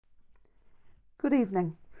Good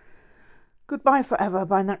evening. Goodbye Forever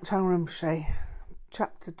by Ngak'chang Rinpoche.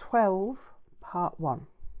 Chapter 12, Part 1.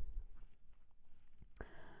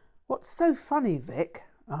 "What's so funny, Vic?"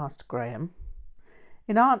 asked Graham.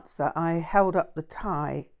 In answer, I held up the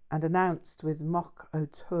tie and announced with mock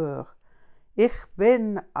hauteur, "Ich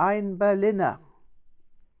bin ein Berliner."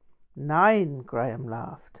 "Nein," Graham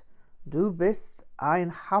laughed. "Du bist ein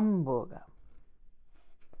Hamburger."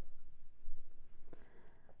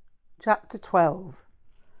 Chapter 12.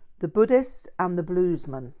 The Buddhist and the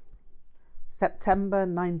Bluesman. September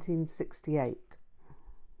 1968.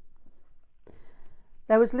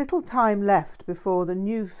 There was little time left before the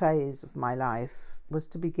new phase of my life was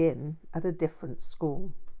to begin at a different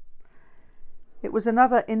school. It was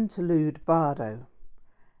another interlude bardo,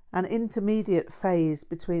 an intermediate phase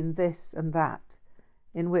between this and that,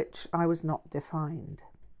 in which I was not defined.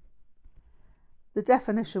 The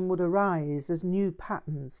definition would arise as new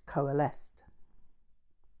patterns coalesced.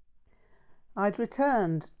 I'd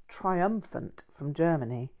returned triumphant from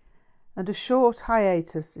Germany, and a short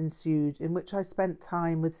hiatus ensued in which I spent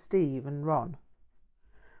time with Steve and Ron.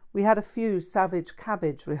 We had a few Savage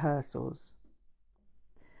Cabbage rehearsals.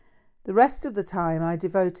 The rest of the time I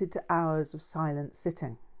devoted to hours of silent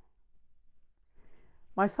sitting.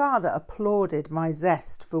 My father applauded my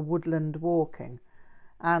zest for woodland walking,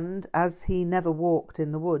 and, as he never walked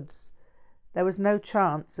in the woods, there was no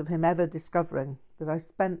chance of him ever discovering that I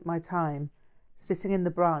spent my time sitting in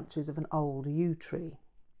the branches of an old yew tree.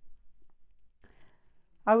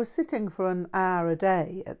 I was sitting for an hour a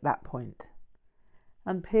day at that point,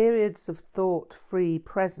 and periods of thought-free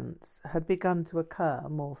presence had begun to occur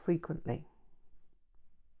more frequently.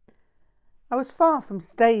 I was far from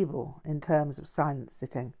stable in terms of silent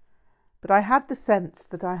sitting, but I had the sense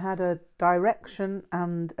that I had a direction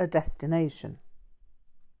and a destination.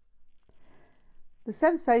 The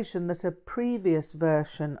sensation that a previous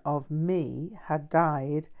version of me had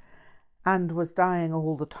died and was dying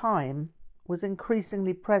all the time was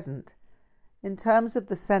increasingly present in terms of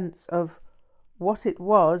the sense of what it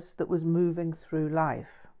was that was moving through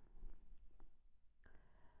life.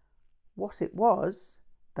 What it was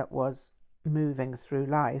that was moving through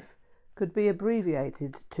life could be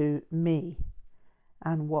abbreviated to me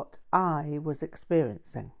and what I was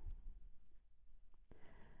experiencing.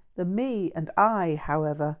 The me and I,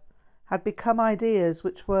 however, had become ideas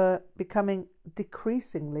which were becoming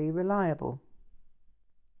decreasingly reliable.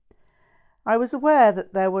 I was aware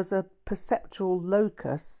that there was a perceptual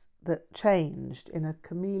locus that changed in a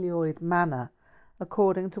chameleoid manner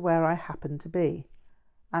according to where I happened to be,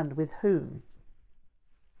 and with whom.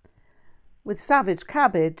 With Savage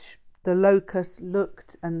Cabbage, the locus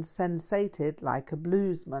looked and sensated like a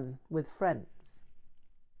bluesman with friends.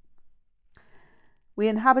 We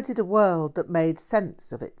inhabited a world that made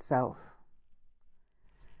sense of itself.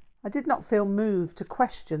 I did not feel moved to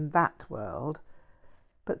question that world,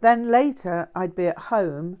 but then later I'd be at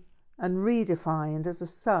home and redefined as a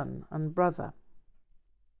son and brother.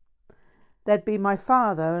 There'd be my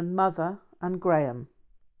father and mother and Graham,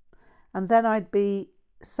 and then I'd be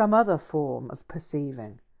some other form of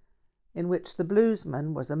perceiving, in which the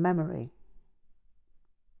bluesman was a memory.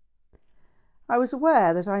 I was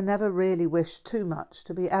aware that I never really wished too much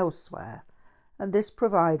to be elsewhere, and this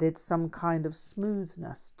provided some kind of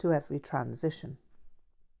smoothness to every transition.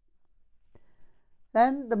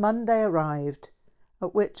 Then the Monday arrived,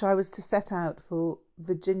 at which I was to set out for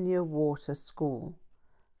Virginia Water School,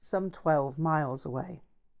 some 12 miles away.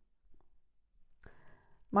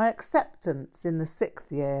 My acceptance in the 6th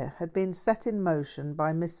year had been set in motion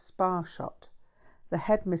by Miss Sparshott, the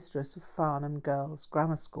headmistress of Farnham Girls'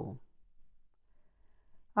 Grammar School.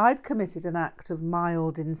 I'd committed an act of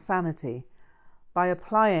mild insanity by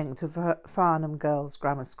applying to Farnham Girls'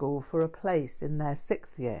 Grammar School for a place in their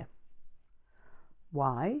 6th year.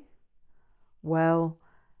 Why? Well,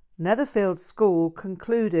 Netherfield School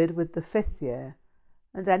concluded with the 5th year,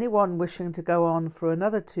 and anyone wishing to go on for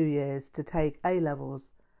another 2 years to take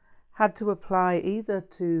A-levels had to apply either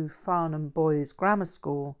to Farnham Boys' Grammar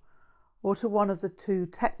School or to one of the 2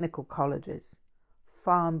 technical colleges,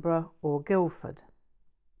 Farnborough or Guildford.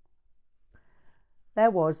 There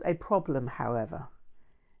was a problem, however.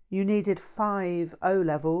 You needed 5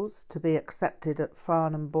 O-levels to be accepted at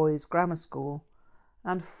Farnham Boys' Grammar School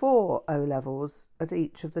and 4 O-levels at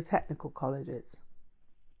each of the technical colleges.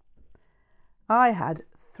 I had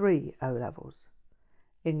 3 O-levels: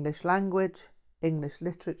 English language, English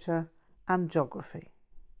literature and geography.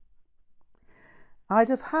 I'd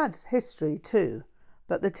have had history too,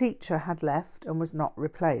 but the teacher had left and was not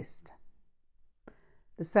replaced.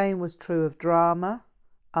 The same was true of drama,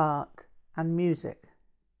 art and music.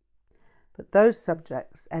 but those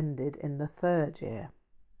subjects ended in the third year.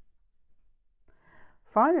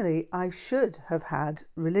 Finally, I should have had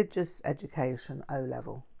religious education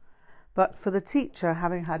O-level, but for the teacher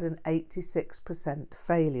having had an 86%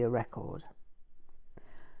 failure record.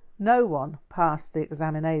 No one passed the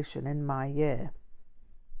examination in my year.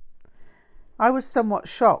 I was somewhat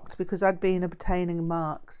shocked because I'd been obtaining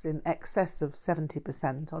marks in excess of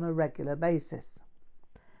 70% on a regular basis.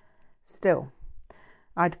 Still,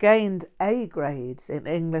 I'd gained A grades in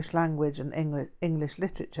English language and English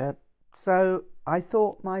literature, so I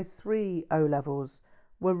thought my 3 O-levels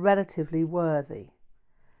were relatively worthy.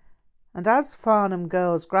 And as Farnham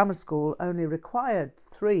Girls' Grammar School only required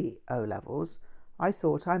 3 O-levels, I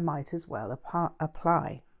thought I might as well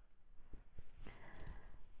apply.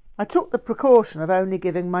 I took the precaution of only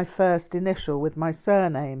giving my first initial with my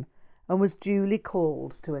surname and was duly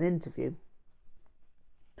called to an interview.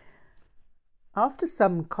 After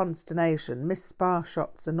some consternation, Miss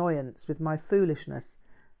Sparshot's annoyance with my foolishness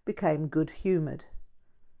became good-humoured.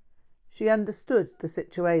 She understood the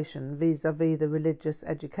situation vis-à-vis the religious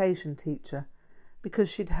education teacher because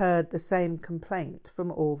she'd heard the same complaint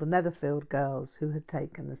from all the Netherfield girls who had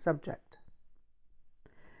taken the subject.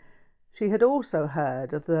 She had also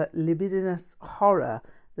heard of the libidinous horror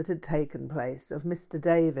that had taken place of Mr.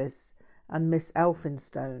 Davis and Miss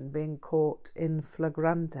Elphinstone being caught in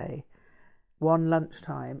flagrante one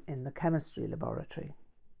lunchtime in the chemistry laboratory.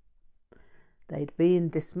 They'd been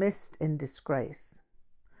dismissed in disgrace.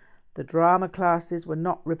 The drama classes were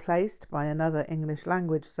not replaced by another English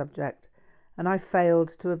language subject, and I failed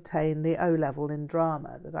to obtain the O-level in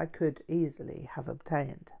drama that I could easily have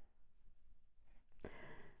obtained.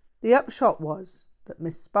 The upshot was that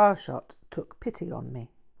Miss Sparshot took pity on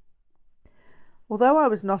me. Although I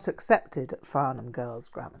was not accepted at Farnham Girls'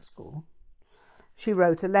 Grammar School, she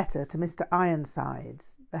wrote a letter to Mr.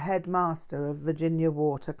 Ironsides, the headmaster of Virginia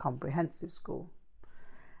Water Comprehensive School,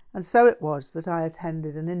 and so it was that I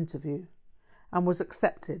attended an interview and was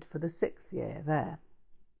accepted for the 6th year there.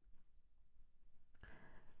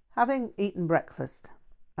 Having eaten breakfast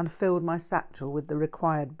and filled my satchel with the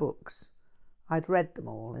required books, I'd read them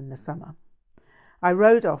all in the summer, I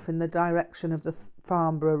rode off in the direction of the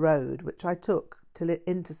Farnborough Road, which I took till it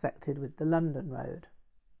intersected with the London Road.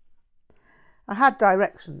 I had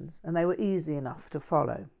directions, and they were easy enough to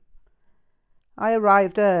follow. I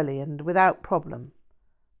arrived early and without problem,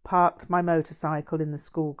 parked my motorcycle in the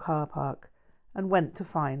school car park and went to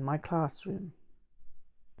find my classroom.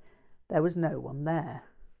 There was no one there.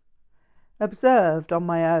 Observed on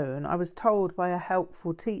my own, I was told by a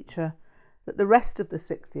helpful teacher that the rest of the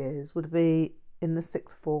 6th years would be in the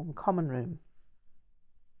 6th form common room.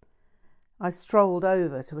 I strolled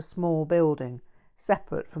over to a small building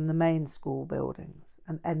separate from the main school buildings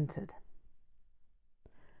and entered.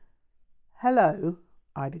 "Hello,"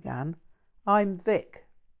 I began. "I'm Vic.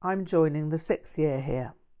 I'm joining the 6th year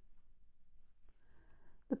here."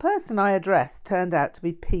 The person I addressed turned out to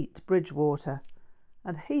be Pete Bridgewater,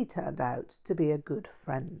 and he turned out to be a good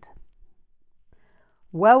friend.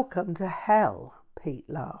 "Welcome to hell," Pete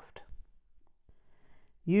laughed.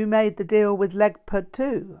 "You made the deal with Legba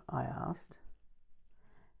too?" I asked.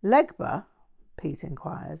 "Legba?" Pete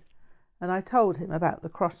inquired, and I told him about the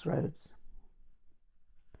crossroads.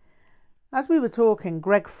 As we were talking,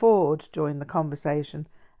 Greg Ford joined the conversation,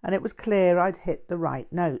 and it was clear I'd hit the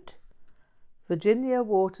right note. Virginia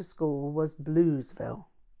Water School was Bluesville.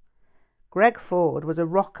 Greg Ford was a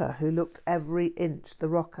rocker who looked every inch the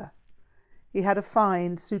rocker. He had a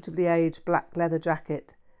fine, suitably aged black leather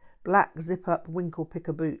jacket, black zip-up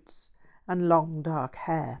winkle-picker boots, and long dark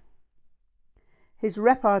hair. His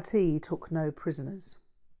repartee took no prisoners.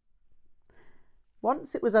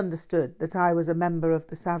 Once it was understood that I was a member of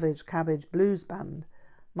the Savage Cabbage Blues Band,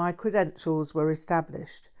 my credentials were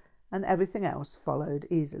established, and everything else followed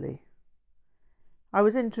easily. I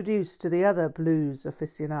was introduced to the other blues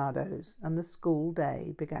aficionados, and the school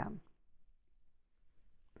day began.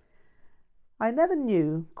 I never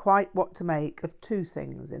knew quite what to make of 2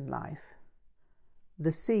 things in life: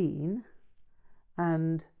 the scene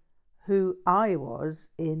and who I was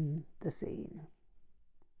in the scene.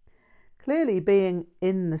 Clearly, being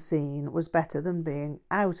in the scene was better than being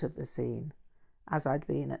out of the scene, as I'd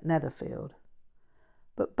been at Netherfield.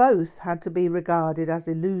 But both had to be regarded as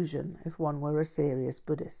illusion if one were a serious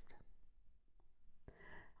Buddhist.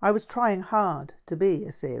 I was trying hard to be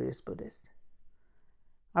a serious Buddhist.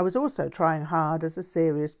 I was also trying hard as a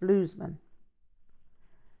serious bluesman.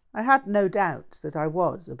 I had no doubt that I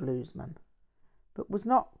was a bluesman, but was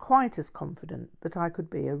not quite as confident that I could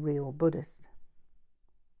be a real Buddhist.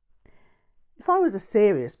 If I was a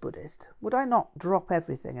serious Buddhist, would I not drop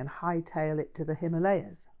everything and hightail it to the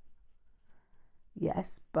Himalayas?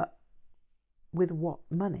 Yes, but with what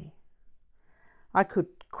money? I could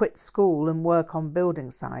quit school and work on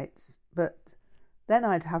building sites, but then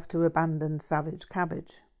I'd have to abandon Savage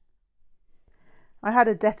Cabbage. I had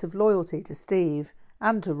a debt of loyalty to Steve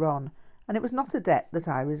and to Ron, and it was not a debt that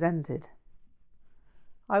I resented.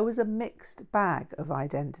 I was a mixed bag of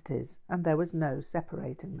identities, and there was no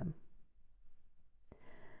separating them.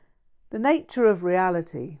 The nature of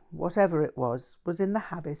reality, whatever it was in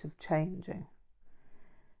the habit of changing.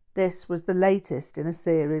 This was the latest in a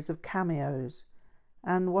series of cameos,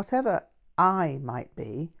 and whatever I might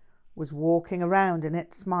be was walking around in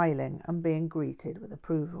it smiling and being greeted with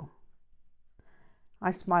approval.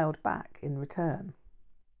 I smiled back in return.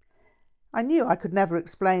 I knew I could never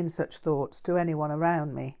explain such thoughts to anyone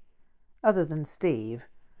around me, other than Steve,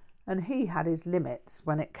 and he had his limits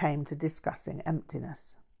when it came to discussing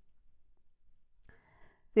emptiness.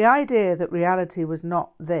 The idea that reality was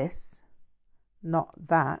not this, not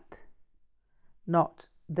that, not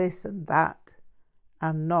this and that,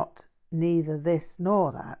 and not neither this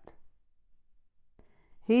nor that.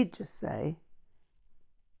 He'd just say,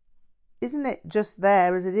 "Isn't it just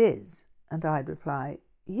there as it is?" And I'd reply,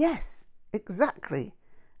 "Yes, exactly.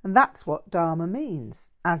 And that's what Dharma means,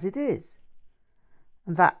 as it is."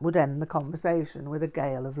 And that would end the conversation with a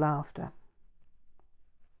gale of laughter.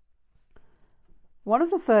 One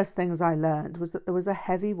of the first things I learned was that there was a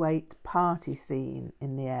heavyweight party scene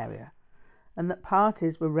in the area, and that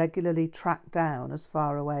parties were regularly tracked down as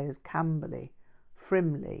far away as Camberley,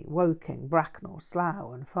 Frimley, Woking, Bracknell,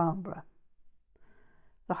 Slough and Farnborough.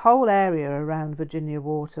 The whole area around Virginia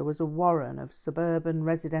Water was a warren of suburban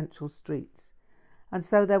residential streets, and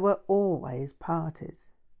so there were always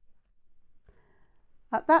parties.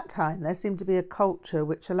 At that time there seemed to be a culture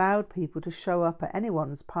which allowed people to show up at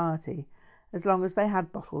anyone's party as long as they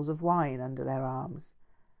had bottles of wine under their arms.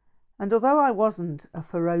 And although I wasn't a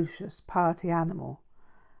ferocious party animal,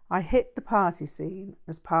 I hit the party scene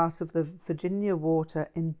as part of the Virginia Water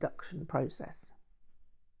induction process.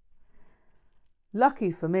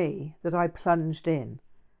 Lucky for me that I plunged in,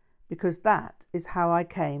 because that is how I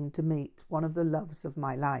came to meet one of the loves of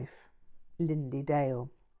my life, Lindy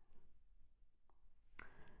Dale.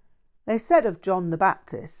 They said of John the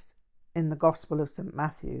Baptist in the Gospel of St.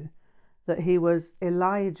 Matthew that he was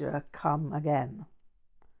Elijah come again.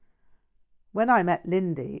 When I met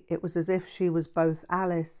Lindy, it was as if she was both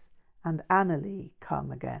Alice and Annalie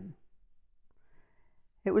come again.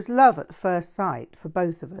 It was love at first sight for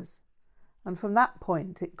both of us, and from that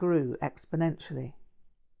point it grew exponentially.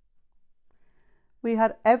 We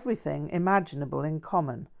had everything imaginable in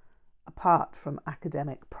common, apart from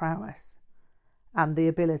academic prowess and the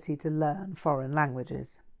ability to learn foreign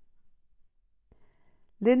languages.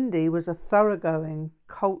 Lindy was a thoroughgoing,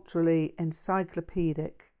 culturally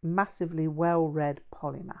encyclopedic, massively well-read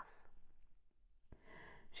polymath.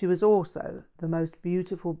 She was also the most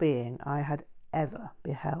beautiful being I had ever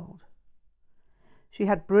beheld. She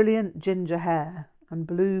had brilliant ginger hair and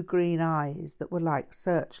blue-green eyes that were like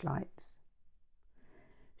searchlights.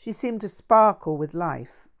 She seemed to sparkle with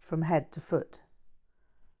life from head to foot.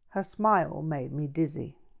 Her smile made me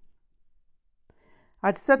dizzy.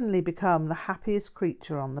 I'd suddenly become the happiest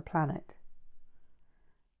creature on the planet.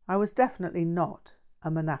 I was definitely not a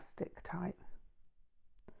monastic type.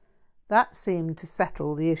 That seemed to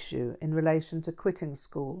settle the issue in relation to quitting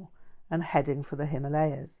school and heading for the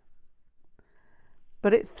Himalayas.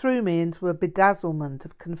 But it threw me into a bedazzlement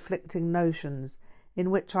of conflicting notions in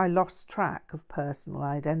which I lost track of personal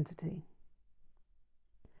identity.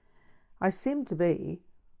 I seemed to be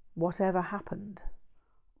whatever happened,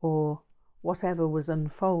 or whatever was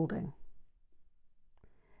unfolding.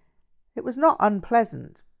 It was not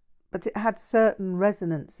unpleasant, but it had certain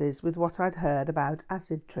resonances with what I'd heard about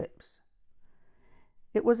acid trips.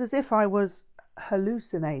 It was as if I was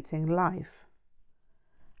hallucinating life,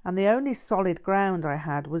 and the only solid ground I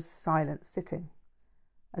had was silent sitting,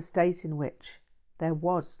 a state in which there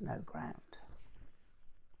was no ground.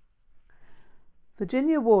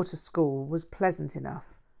 Virginia Water School was pleasant enough,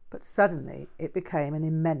 but suddenly it became an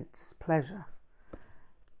immense pleasure.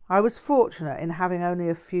 I was fortunate in having only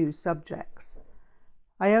a few subjects.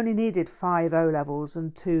 I only needed 5 O-levels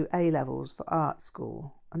and 2 A-levels for art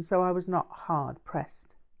school, and so I was not hard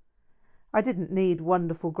pressed. I didn't need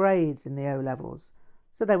wonderful grades in the O-levels,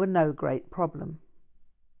 so they were no great problem.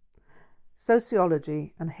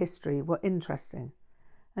 Sociology and history were interesting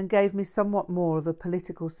and gave me somewhat more of a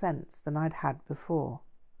political sense than I'd had before.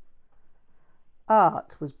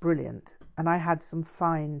 Art was brilliant, and I had some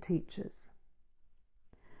fine teachers.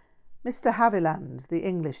 Mr. Haviland, the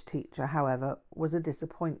English teacher, however, was a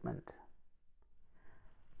disappointment.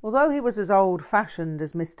 Although he was as old-fashioned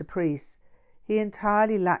as Mr. Preece, he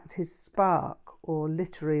entirely lacked his spark or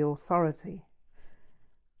literary authority.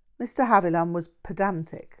 Mr. Haviland was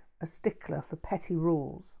pedantic, a stickler for petty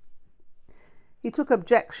rules. He took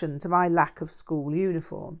objection to my lack of school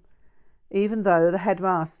uniform, even though the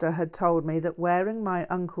headmaster had told me that wearing my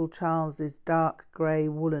Uncle Charles's dark grey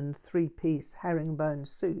woolen three-piece herringbone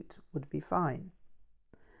suit would be fine,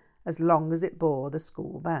 as long as it bore the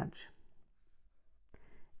school badge.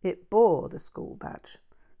 It bore the school badge,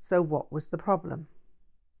 so what was the problem?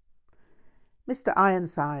 Mr.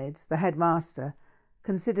 Ironsides, the headmaster,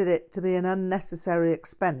 considered it to be an unnecessary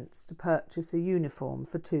expense to purchase a uniform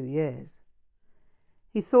for 2 years.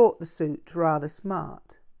 He thought the suit rather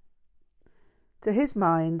smart. To his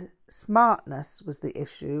mind, smartness was the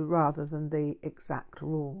issue rather than the exact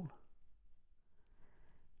rule.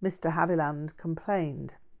 Mr. Haviland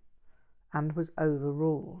complained and was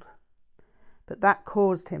overruled, but that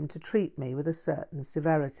caused him to treat me with a certain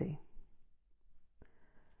severity.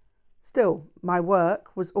 Still, my work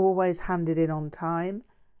was always handed in on time,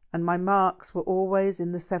 and my marks were always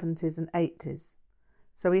in the 70s and 80s,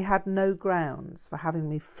 so he had no grounds for having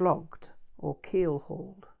me flogged or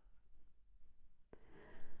keel-hauled.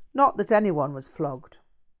 Not that anyone was flogged,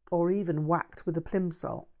 or even whacked with a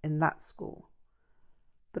plimsoll in that school,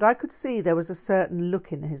 but I could see there was a certain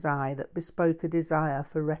look in his eye that bespoke a desire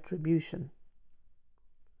for retribution.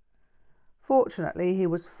 Fortunately, he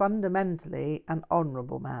was fundamentally an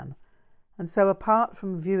honourable man, and so apart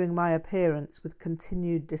from viewing my appearance with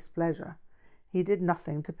continued displeasure, he did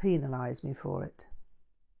nothing to penalise me for it.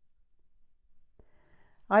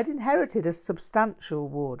 I'd inherited a substantial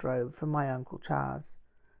wardrobe from my Uncle Charles,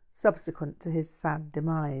 subsequent to his sad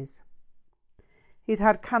demise. He'd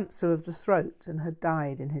had cancer of the throat and had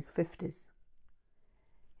died in his 50s.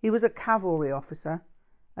 He was a cavalry officer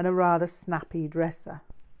and a rather snappy dresser.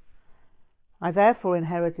 I therefore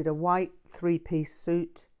inherited a white three-piece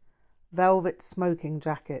suit, velvet smoking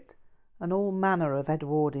jacket, and all manner of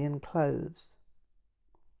Edwardian clothes.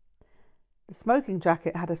 The smoking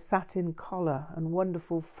jacket had a satin collar and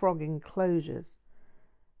wonderful frog enclosures.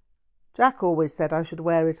 Jack always said I should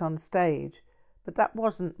wear it on stage, but that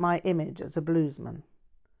wasn't my image as a bluesman.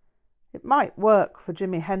 It might work for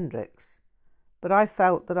Jimi Hendrix, but I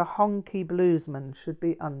felt that a honky bluesman should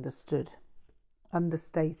be understated.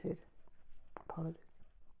 Apologies.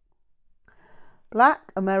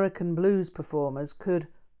 Black American blues performers could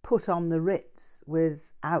put on the Ritz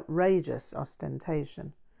with outrageous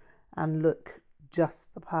ostentation and look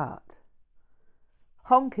just the part.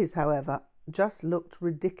 Honkies, however, just looked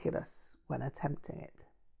ridiculous when attempting it.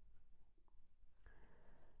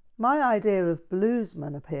 My idea of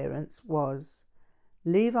bluesman appearance was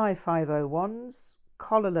Levi 501s,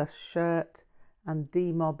 collarless shirt, and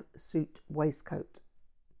D-mob suit waistcoat.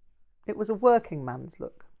 It was a working man's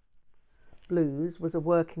look. Blues was a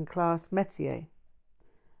working-class métier,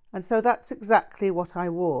 and so that's exactly what I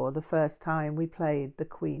wore the first time we played the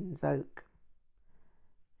Queen's Oak.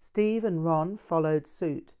 Steve and Ron followed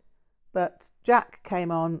suit, but Jack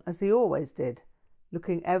came on as he always did,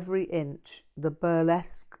 looking every inch the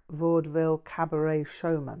burlesque vaudeville cabaret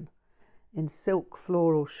showman in silk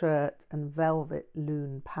floral shirt and velvet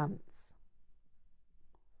loon pants.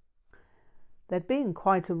 There'd been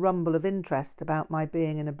quite a rumble of interest about my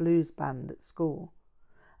being in a blues band at school,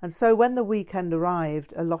 and so when the weekend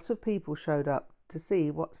arrived, a lot of people showed up to see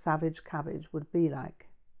what Savage Cabbage would be like.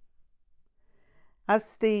 As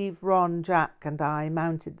Steve, Ron, Jack and I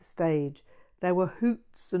mounted the stage, there were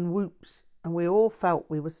hoots and whoops, and we all felt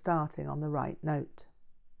we were starting on the right note.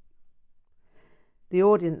 The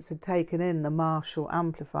audience had taken in the Marshall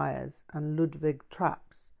amplifiers and Ludwig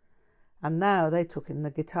traps, and now they took in the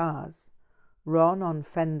guitars. Ron on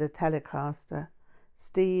Fender Telecaster,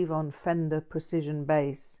 Steve on Fender Precision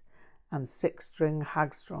bass and 6-string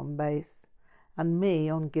Hagstrom bass, and me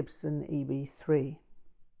on Gibson EB3.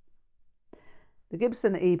 The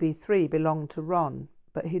Gibson EB3 belonged to Ron,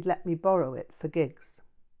 but he'd let me borrow it for gigs.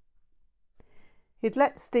 He'd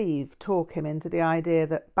let Steve talk him into the idea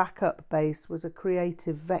that backup bass was a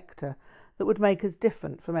creative vector that would make us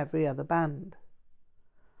different from every other band.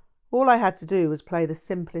 All I had to do was play the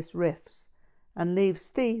simplest riffs and leave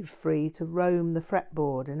Steve free to roam the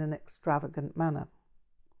fretboard in an extravagant manner.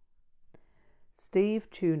 Steve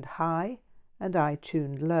tuned high and I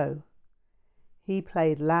tuned low. He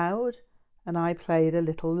played loud and I played a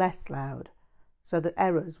little less loud, so that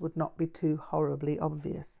errors would not be too horribly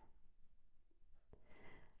obvious.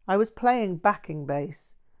 I was playing backing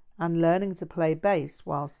bass and learning to play bass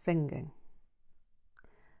while singing.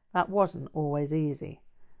 That wasn't always easy,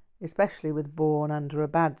 especially with Born Under a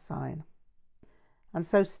Bad Sign. And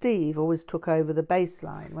so Steve always took over the bass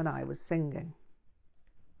line when I was singing.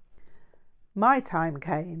 My time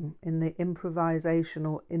came in the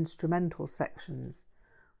improvisational instrumental sections,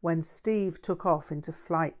 when Steve took off into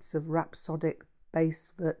flights of rhapsodic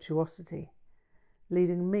bass virtuosity,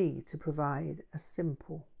 leaving me to provide a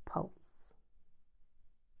simple pulp.